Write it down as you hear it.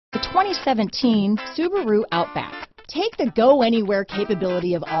2017 Subaru Outback. Take the go-anywhere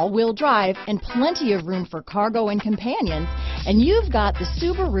capability of all-wheel drive and plenty of room for cargo and companions, and you've got the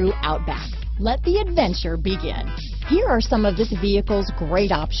Subaru Outback. Let the adventure begin. Here are some of this vehicle's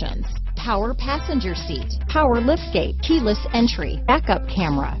great options: power passenger seat, power liftgate, keyless entry, backup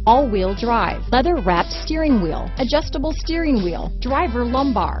camera, all-wheel drive, leather-wrapped steering wheel, adjustable steering wheel, driver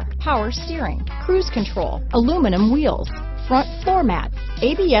lumbar, power steering, cruise control, aluminum wheels, front floor mats,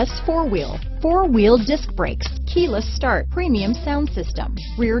 ABS four-wheel, four-wheel disc brakes, keyless start, premium sound system,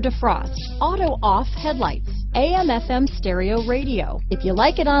 rear defrost, auto-off headlights, AM/FM stereo radio. If you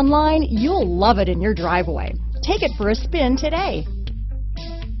like it online, you'll love it in your driveway. Take it for a spin today.